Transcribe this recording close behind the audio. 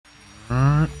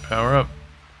Alright, power up.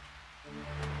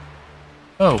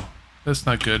 Oh, that's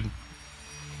not good.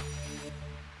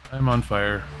 I'm on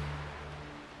fire.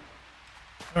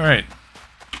 Alright.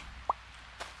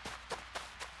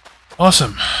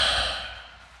 Awesome.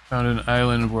 Found an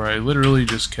island where I literally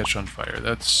just catch on fire.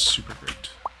 That's super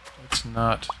great. Let's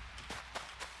not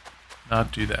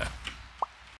do that.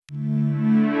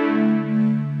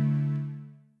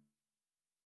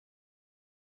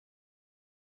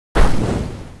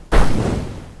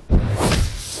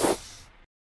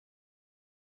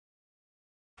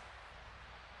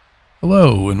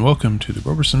 Hello and welcome to the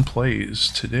Roberson Plays.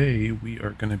 Today we are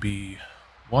going to be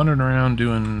wandering around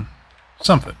doing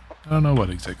something. I don't know what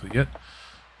exactly yet.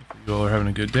 Hopefully you all are having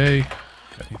a good day.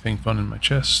 Got anything fun in my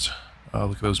chest?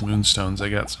 Look at those moonstones. I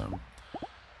got some.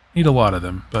 Need a lot of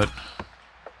them, but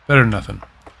better than nothing.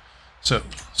 So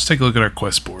let's take a look at our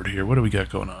quest board here. What do we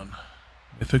got going on?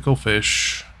 Mythical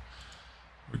fish.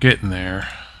 We're getting there.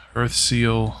 Earth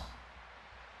seal.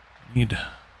 Need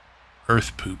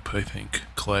earth poop, I think.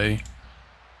 Clay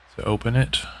to open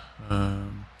it.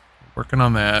 Working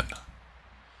on that.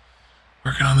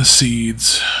 Working on the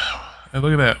seeds. And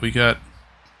look at that, we got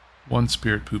one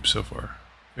spirit poop so far.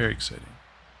 Very exciting.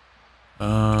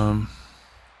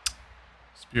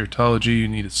 Spiritology, you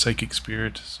need a psychic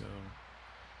spirit, so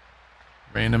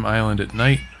random island at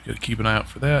night. We gotta keep an eye out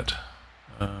for that.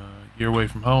 Year away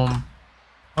from home.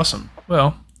 Awesome.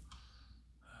 Well,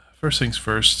 first things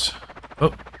first.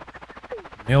 Oh,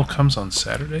 mail comes on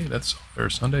Saturday. Or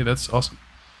Sunday. That's awesome.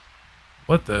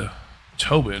 What the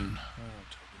Tobin?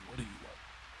 Tobin, what do you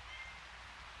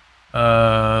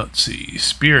want? Let's see.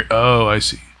 Spirit. Oh, I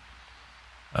see.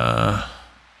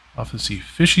 Often see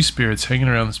fishy spirits hanging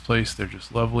around this place. They're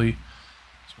just lovely.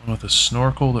 There's one with a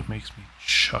snorkel that makes me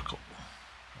chuckle.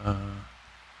 You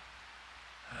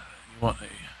want a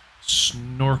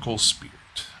snorkel spirit.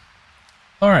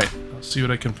 Alright, I'll see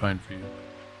what I can find for you.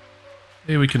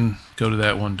 Maybe we can go to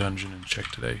that one dungeon and check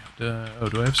today. Oh,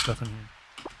 do I have stuff in here?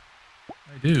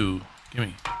 I do.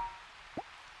 Gimme.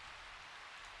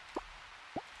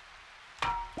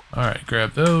 Alright,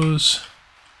 grab those.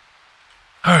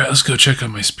 Alright, let's go check on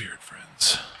my spirit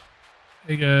friends.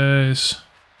 Hey guys.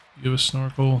 You have a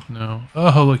snorkel? No.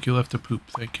 Oh, look, you left a poop.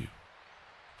 Thank you.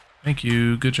 Thank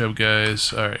you. Good job,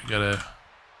 guys. Alright, gotta...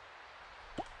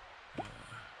 as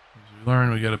we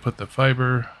learn, we gotta put the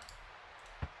fiber...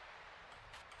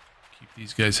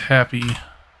 these guys happy. Need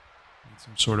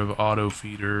some sort of auto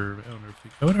feeder.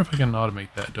 I wonder if I can automate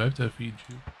that. Do I have to feed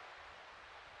you?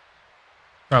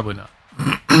 Probably not.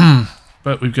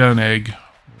 But we've got an egg.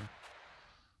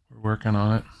 We're working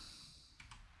on it.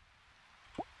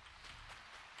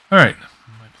 Alright.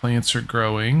 My plants are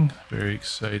growing. Very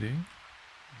exciting.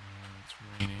 It's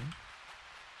raining.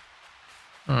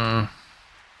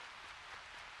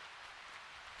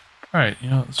 Alright,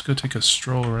 let's go take a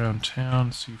stroll around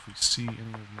town, see if we see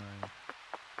any of my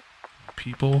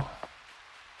people.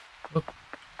 Oh,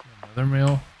 another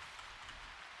mail.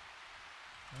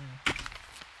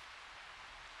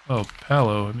 Oh,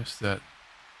 Palo, I missed that.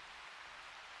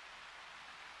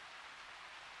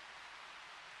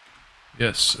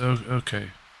 Yes,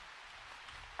 okay.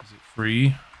 Is it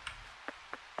free?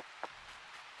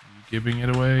 Are you giving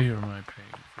it away, or am I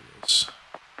paying for this?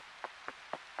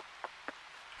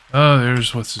 Oh,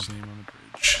 there's what's his name on the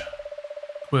bridge.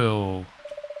 Quill.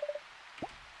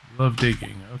 Love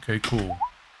digging. Okay, cool.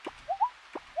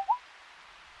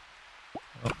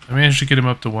 Well, I managed to get him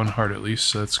up to 1 heart at least,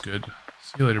 so that's good.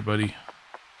 See you later, buddy.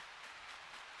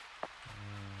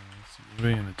 Let's see,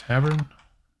 anybody in the tavern?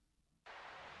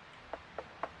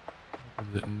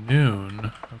 Is it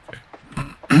noon? Okay.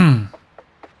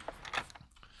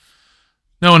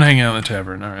 No one hanging out in the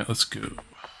tavern. Alright, let's go.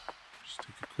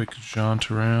 Quick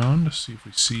jaunt around to see if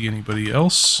we see anybody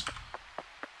else.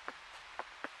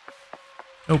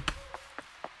 Nope.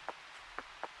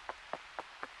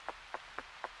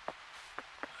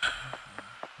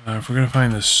 If we're gonna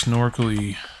find the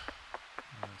snorkely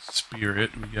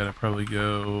spirit, we gotta probably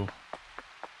go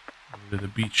over to the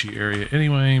beachy area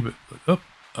anyway. But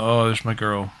oh, there's my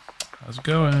girl. How's it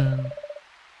going? I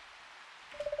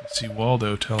see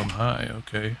Waldo. Tell him hi.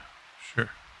 Okay, sure.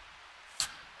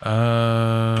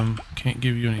 Can't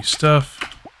give you any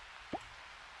stuff.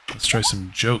 Let's try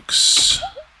some jokes.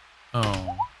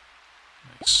 Oh,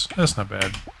 nice. That's not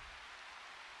bad.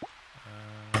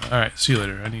 Alright, see you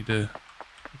later. I need to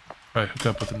probably hook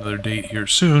up with another date here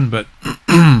soon, but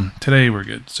today we're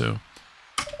good, so.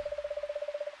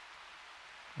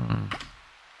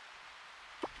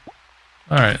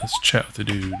 Alright, let's chat with the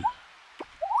dude.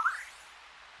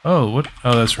 Oh, what?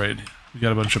 Oh, that's right. We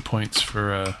got a bunch of points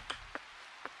for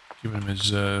giving him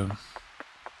his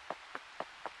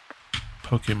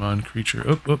Pokemon creature.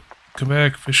 Oh, oh, come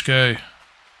back, fish guy.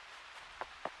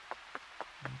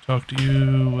 Talk to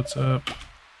you. What's up?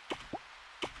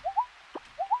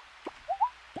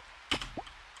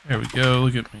 There we go.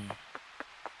 Look at me.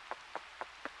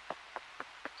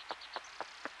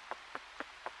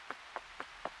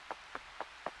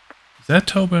 Is that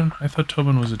Tobin? I thought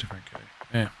Tobin was a different guy.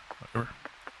 Eh, whatever.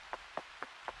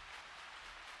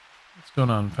 What's going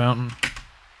on, Fountain?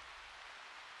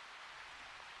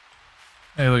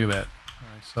 Hey, look at that.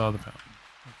 I saw the fountain.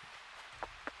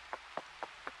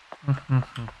 Okay.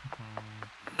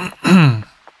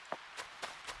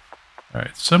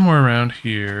 Alright, somewhere around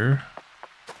here.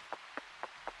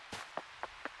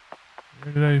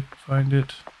 Where did I find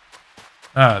it?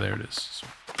 Ah, there it is.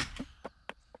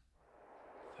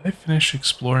 Did I finish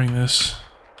exploring this?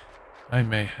 I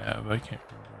may have. I can't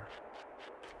remember.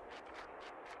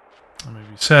 I may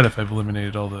be sad if I've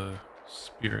eliminated all the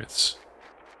spirits.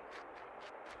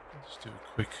 Let's do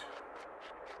a quick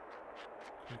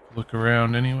look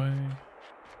around anyway.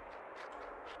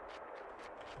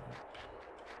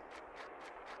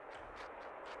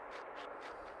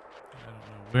 I don't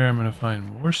know where I'm going to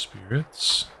find more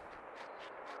spirits.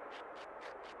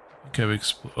 I think I've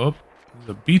explored. Oh, there's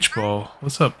a beach ball.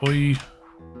 What's up, boy?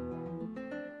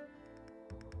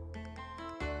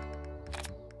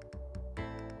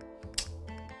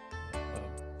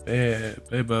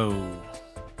 Bebo.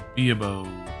 Beabo.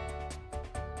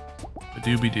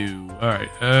 Ba-doo-be-doo. Alright,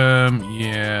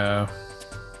 yeah.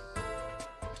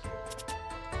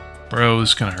 Bro, this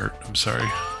is gonna hurt. I'm sorry.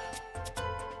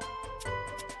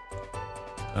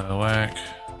 Whack.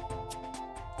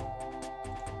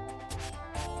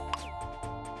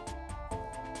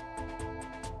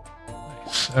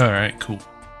 Nice. Alright, cool.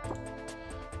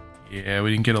 Yeah,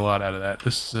 we didn't get a lot out of that.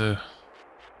 This is a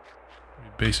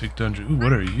basic dungeon. Ooh,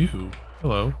 what are you?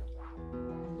 Hello.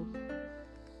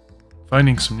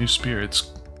 Finding some new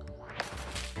spirits.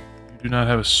 You do not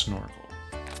have a snorkel.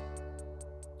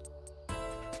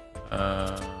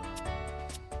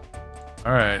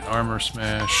 Alright, armor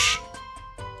smash.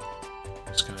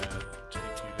 Just gonna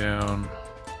take you down.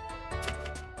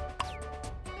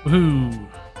 Woohoo!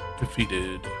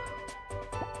 Defeated.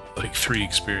 Like 3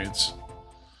 experience.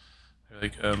 They're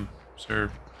like,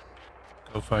 sir,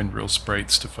 go find real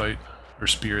sprites to fight. Or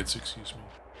spirits, excuse me.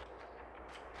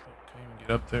 Can't even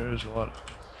get up there. There's a lot of...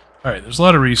 Alright, there's a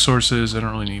lot of resources. I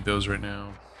don't really need those right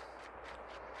now.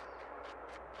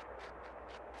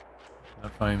 I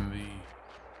find the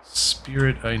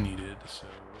spirit I needed, so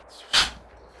let's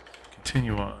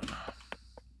continue on.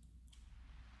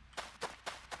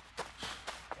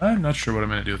 I'm not sure what I'm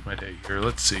going to do with my day here.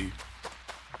 Let's see.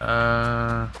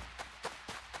 Go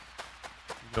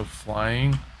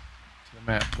flying to the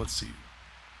map. Let's see.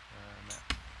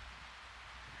 Map.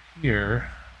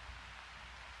 Here.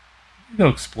 Go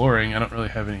exploring. I don't really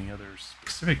have any other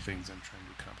specific things I'm trying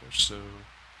to accomplish, so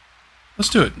let's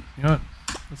do it. You know what?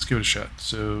 Let's give it a shot.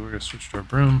 So we're going to switch to our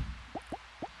broom.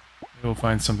 Maybe we'll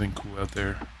find something cool out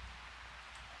there.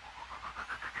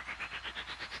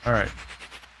 Alright.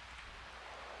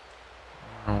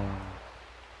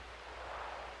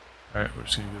 Alright, we're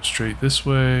just going to go straight this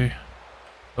way.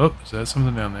 Oh, is that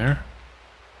something down there?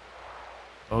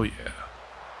 Oh yeah.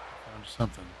 Found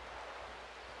something.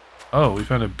 Oh, we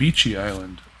found a beachy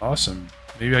island. Awesome.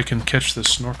 Maybe I can catch the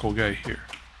snorkel guy here.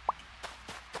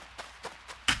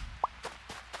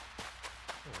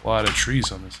 A lot of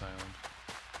trees on this island.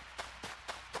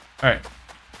 Alright.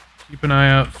 Keep an eye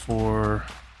out for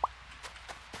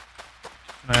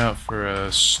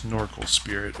a snorkel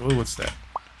spirit. Oh, what's that?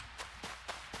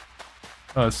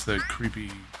 Oh, it's the creepy,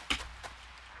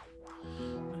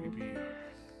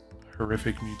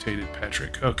 horrific mutated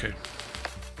Patrick. Okay.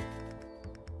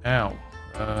 Ow.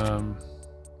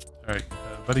 Alright,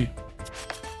 buddy.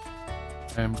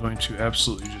 I am going to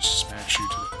absolutely just smash you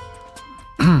to the...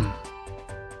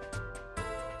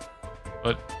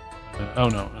 What? Oh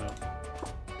no,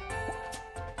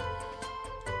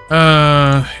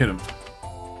 no. Hit him.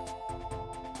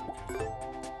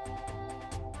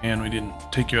 And we didn't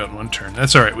take you out in one turn.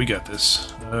 That's alright, we got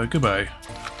this. Goodbye.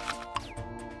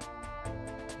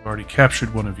 I've already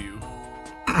captured one of you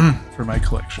for my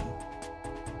collection.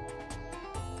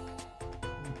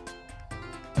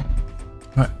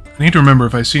 I need to remember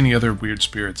if I see any other weird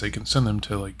spirits, I can send them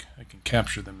to, like, I can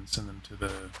capture them and send them to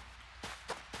the,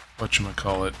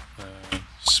 whatchamacallit,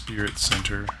 Spirit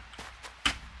Center.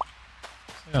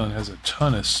 This island has a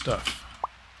ton of stuff.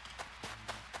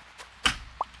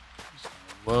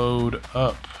 Load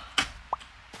up.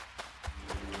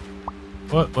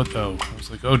 What? What though? I was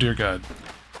like, oh dear God.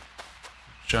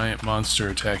 Giant monster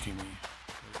attacking me.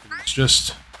 It's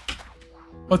just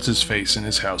What's his face in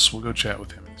his house? We'll go chat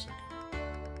with him in a second.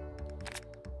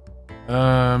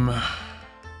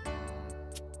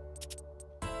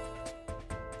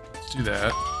 Let's do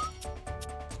that.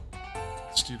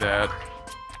 Let's do that.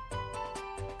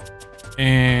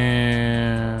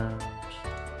 And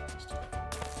let's do that.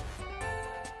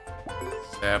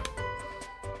 Zap.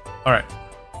 All right.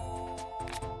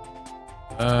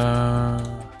 You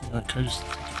know, can I just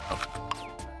take it out?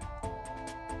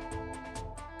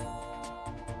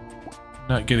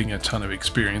 Not getting a ton of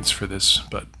experience for this,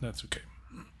 but that's okay.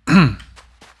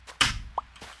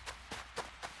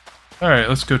 All right,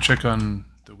 let's go check on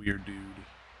the weird dude.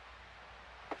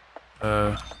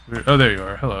 Oh, there you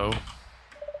are. Hello.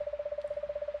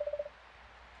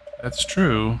 That's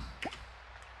true.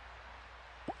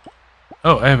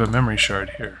 Oh, I have a memory shard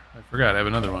here. I forgot, I have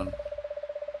another one.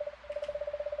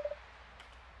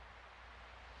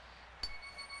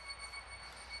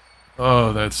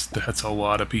 Oh, that's a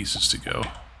lot of pieces to go.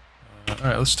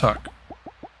 Alright, let's talk.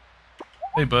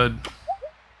 Hey, bud.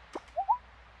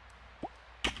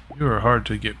 You are hard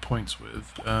to get points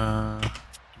with. Do you have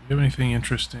anything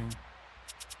interesting?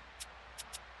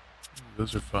 Ooh,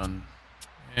 those are fun.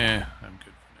 I'm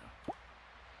good for now.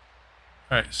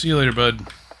 Alright, see you later, bud.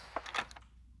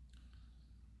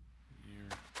 Your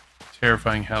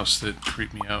terrifying house that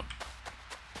creeped me out.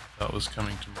 I thought was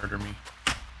coming to murder me.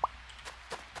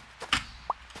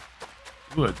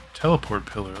 Ooh, a teleport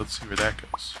pillar. Let's see where that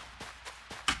goes.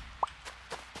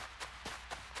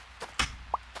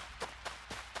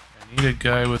 I need a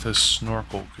guy with a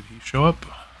snorkel. Could he show up?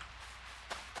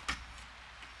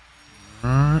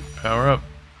 Alright, power up.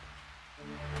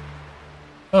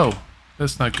 Oh,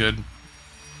 that's not good.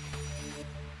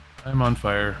 I'm on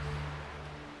fire.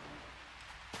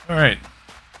 Alright.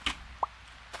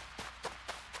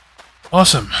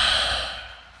 Awesome.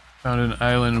 Found an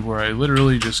island where I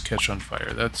literally just catch on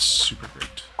fire. That's super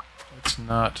great. Let's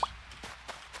not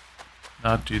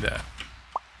do that.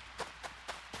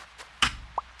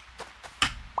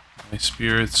 My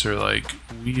spirits are like,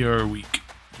 we are weak.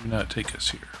 Do not take us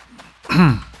here.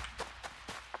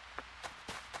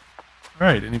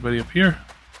 Alright, anybody up here?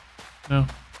 No?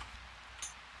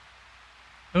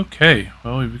 Okay,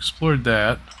 well, we've explored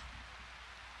that.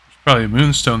 There's probably a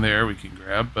moonstone there we can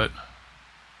grab, but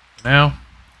for now,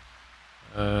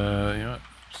 you know what?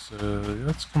 So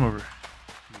let's come over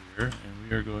here, and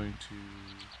we are going to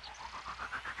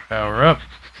power up.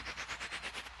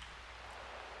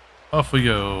 Off we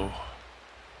go.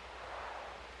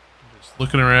 I'm just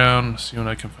looking around, see what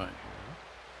I can find here.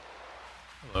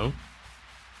 Hello.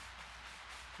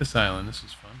 This island, this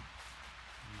is fun.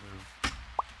 Another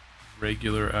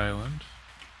regular island.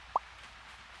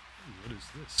 Ooh, what is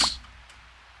this?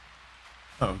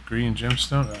 Oh, green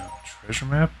gemstone. Treasure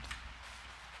map.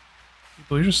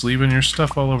 People, you're just leaving your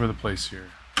stuff all over the place here.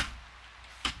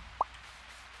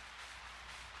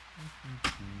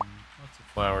 Lots of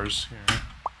flowers here.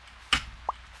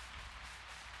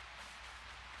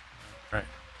 Alright.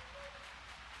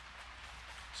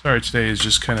 Sorry, today is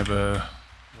just kind of a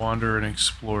wander and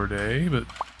explore day, but...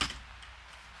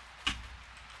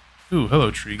 Ooh,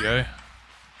 hello, tree guy.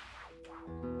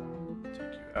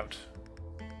 Take you out.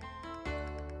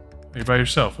 Oh, you're by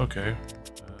yourself, okay.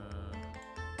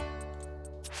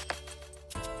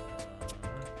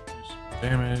 Do some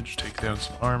damage, take down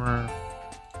some armor,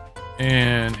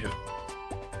 and hit it.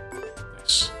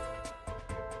 Nice.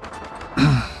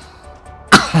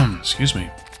 Excuse me.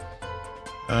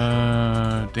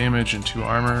 Damage and 2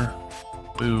 armor.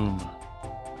 Boom.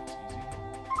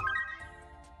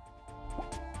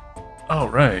 All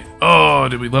right. Oh,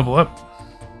 did we level up?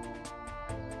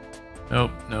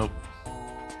 Nope, nope.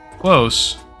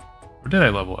 Close. Or did I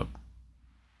level up?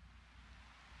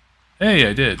 Hey,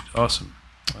 I did. Awesome.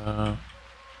 Alright,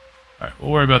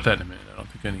 we'll worry about that in a minute. I don't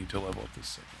think I need to level up this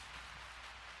segment.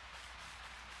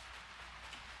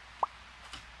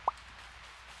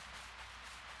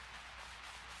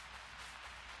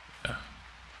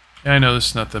 Yeah, I know this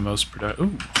is not the most productive...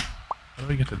 Ooh, how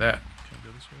do I get to that? Can I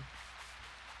go this way?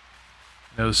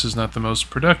 I know this is not the most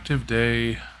productive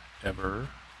day ever.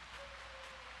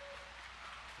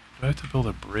 Do I have to build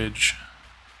a bridge?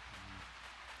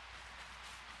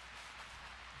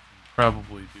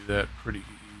 Probably do that pretty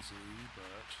easily,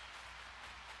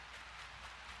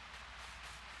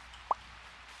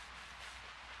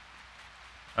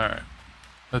 but... Alright,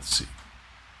 let's see.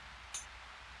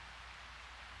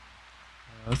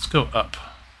 Let's go up.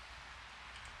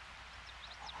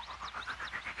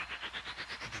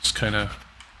 Just kind of...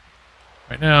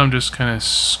 Right now I'm just kind of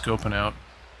scoping out,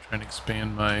 trying to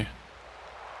expand my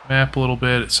map a little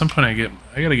bit. At some point I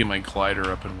gotta get my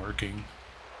glider up and working.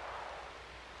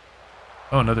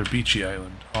 Oh, another beachy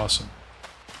island. Awesome.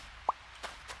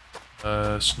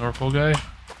 Snorkel guy? I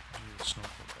need a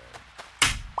snorkel guy.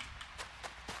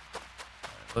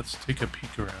 Alright, let's take a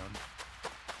peek around.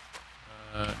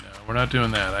 No, we're not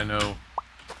doing that. I know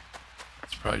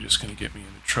it's probably just going to get me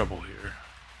into trouble here.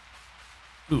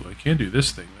 Ooh, I can do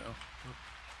this thing, though.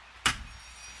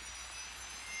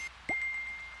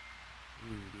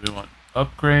 Ooh, do we want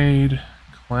upgrade,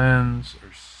 cleanse,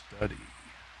 or study?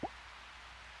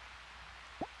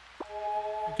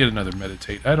 Get another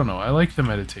meditate. I don't know. I like the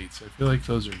meditates. I feel like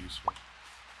those are useful.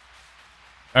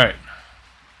 Alright.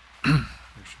 There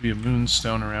should be a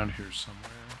moonstone around here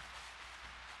somewhere.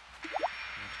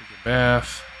 Take a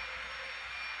bath.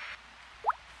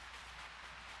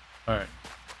 Alright.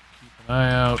 Keep an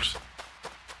eye out.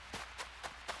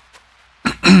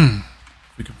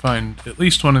 If we can find at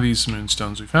least one of these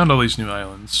moonstones. We found all these new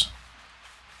islands.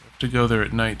 We have to go there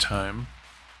at nighttime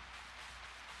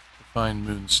to find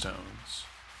moonstones.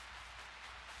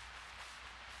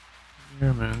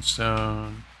 Here,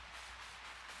 moonstone.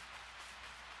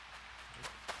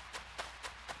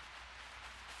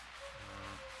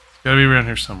 It's gotta be around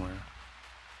here somewhere.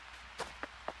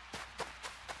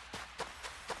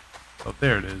 Oh,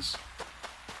 there it is.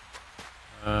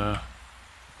 I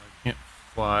can't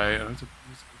fly. There's a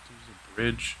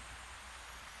bridge.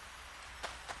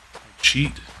 Can I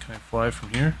cheat? Can I fly from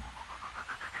here?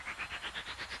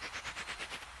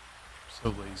 I'm so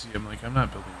lazy. I'm like, I'm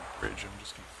not building a bridge. I'm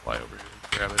just gonna fly over here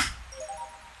and grab it.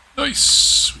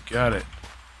 Nice! We got it.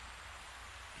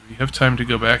 Do we have time to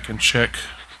go back and check?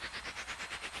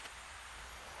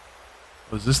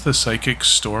 Was this the psychic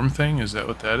storm thing? Is that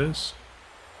what that is?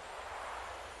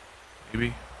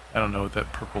 Maybe? I don't know what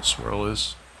that purple swirl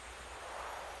is.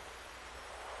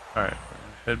 Alright, we're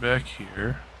gonna head back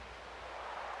here.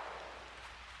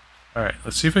 Alright,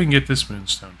 let's see if I can get this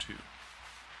moonstone too.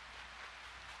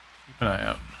 Keep an eye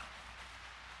out.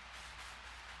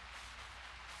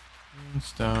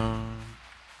 Moonstone.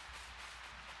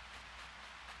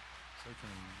 So I can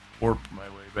warp my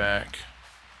way back.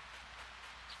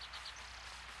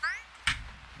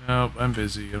 Nope, I'm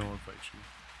busy. I don't want to fight you.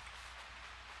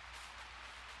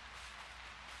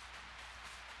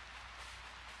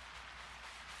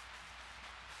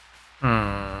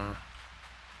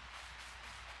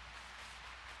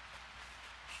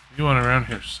 Should be one around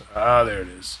here. Ah, there it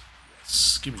is.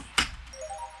 Yes, give me.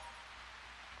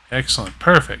 Excellent.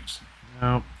 Perfect.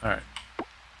 Nope. Alright.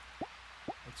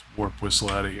 Let's warp whistle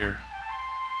out of here.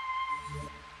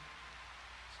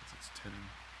 Since it's 10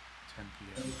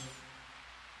 p.m.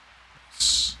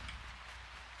 Nice.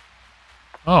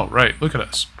 Oh, right. Look at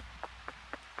us.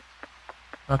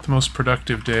 Not the most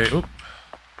productive day. Oh,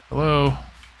 hello.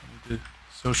 I need to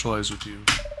socialize with you.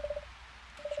 It's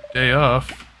your day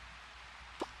off.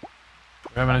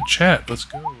 We're having a chat. Let's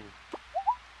go.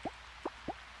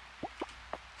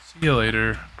 See you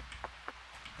later.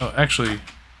 Oh, actually, you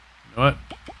know what?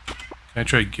 Can I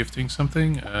try gifting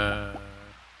something?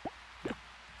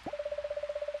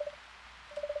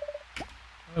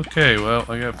 Okay, well,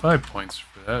 I got 5 points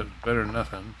for that. Better than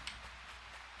nothing.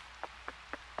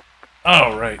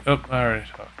 Oh, right. Oh, I already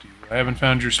talked to you. I haven't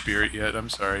found your spirit yet. I'm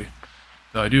sorry.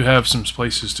 Though I do have some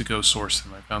places to go source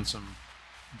them. I found some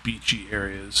beachy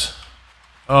areas.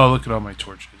 Oh, look at all my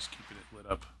torches. Keeping it lit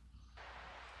up.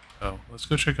 Oh, let's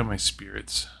go check out my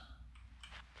spirits.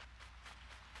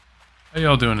 How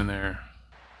y'all doing in there?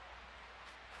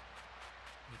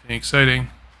 Anything exciting?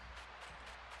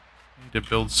 I need to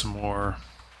build some more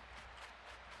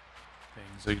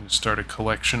things. I can start a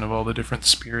collection of all the different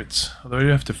spirits. Although I do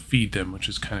have to feed them, which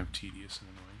is kind of tedious and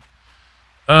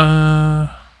annoying.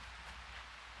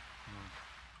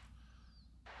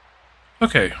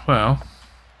 Okay, well,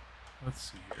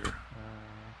 let's see here.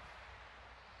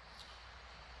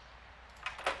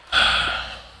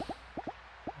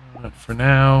 For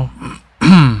now,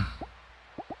 we've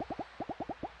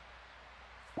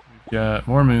got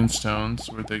more moonstones.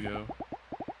 Where'd they go?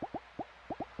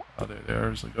 Oh, there they are. I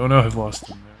was like, oh no, I've lost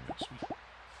them. There we go. Sweet.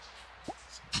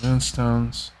 Some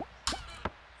moonstones.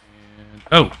 And,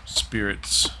 oh,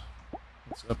 spirits.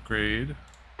 Let's upgrade.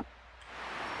 Let's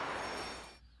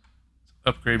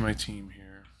upgrade my team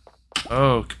here.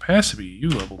 Oh, capacity. You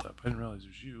leveled up. I didn't realize it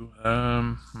was you.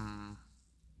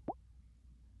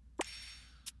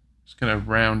 Just gonna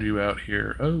round you out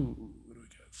here. Oh, what do we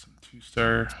got? Some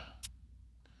 2-star.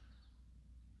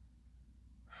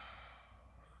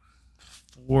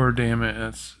 4 damage.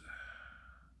 That's.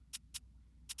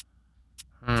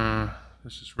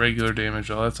 This is regular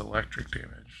damage. Oh, that's electric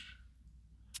damage.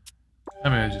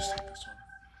 I'm gonna just take this one.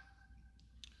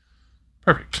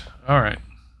 Perfect. Alright.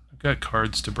 I've got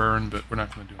cards to burn, but we're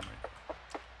not gonna do them right.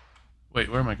 Wait,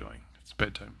 where am I going? It's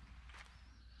bedtime.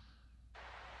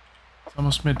 It's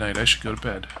almost midnight. I should go to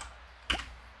bed.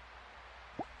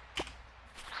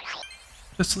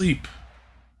 To sleep.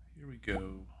 Here we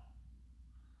go.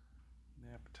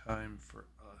 Nap time for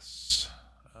us.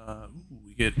 Ooh,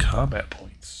 we get combat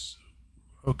points.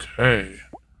 Okay.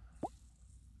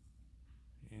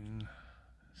 In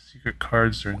secret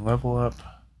cards during level up.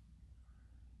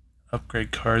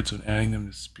 Upgrade cards when adding them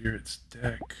to Spirit's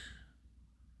deck.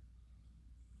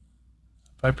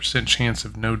 5% chance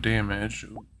of no damage.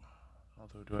 Ooh.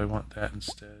 Although, do I want that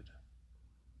instead?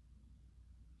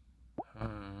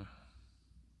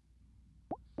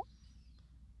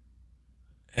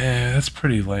 That's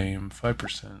pretty lame.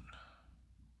 5%.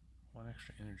 One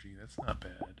extra energy. That's not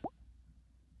bad.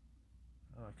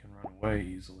 Oh, I can run away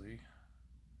easily.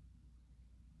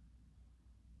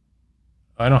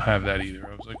 I don't have that either.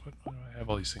 I was like, what? Why do I have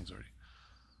all these things already?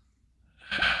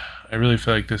 I really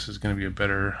feel like this is going to be a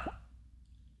better...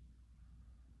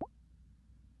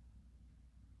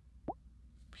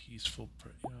 peaceful...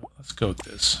 let's go with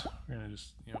this. We're going to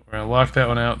just... we're going to lock that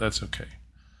one out. That's okay.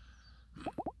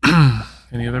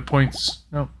 Any other points?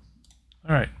 No.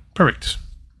 Alright. Perfect.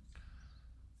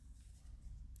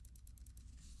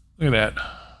 Look at that.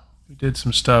 We did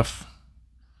some stuff.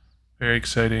 Very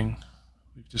exciting.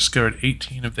 We've discovered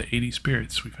 18 of the 80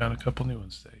 spirits. We found a couple new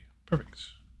ones today. Perfect.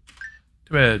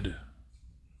 To bed.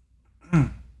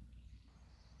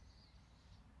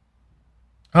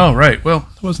 Alright, well,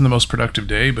 it wasn't the most productive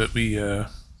day, but we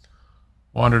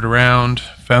wandered around,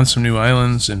 found some new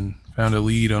islands, and found a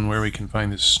lead on where we can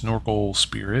find this snorkel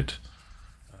spirit.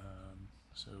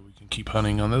 So we can keep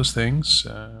hunting on those things.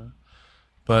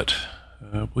 But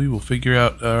we will figure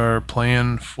out our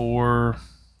plan for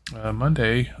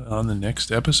Monday on the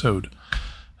next episode.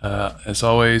 As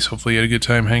always, hopefully you had a good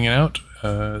time hanging out.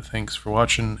 Thanks for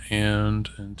watching, and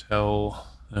until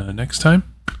next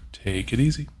time, take it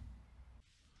easy.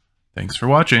 Thanks for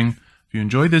watching. If you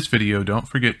enjoyed this video, don't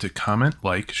forget to comment,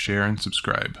 like, share, and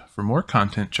subscribe. For more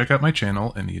content, check out my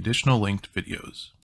channel and the additional linked videos.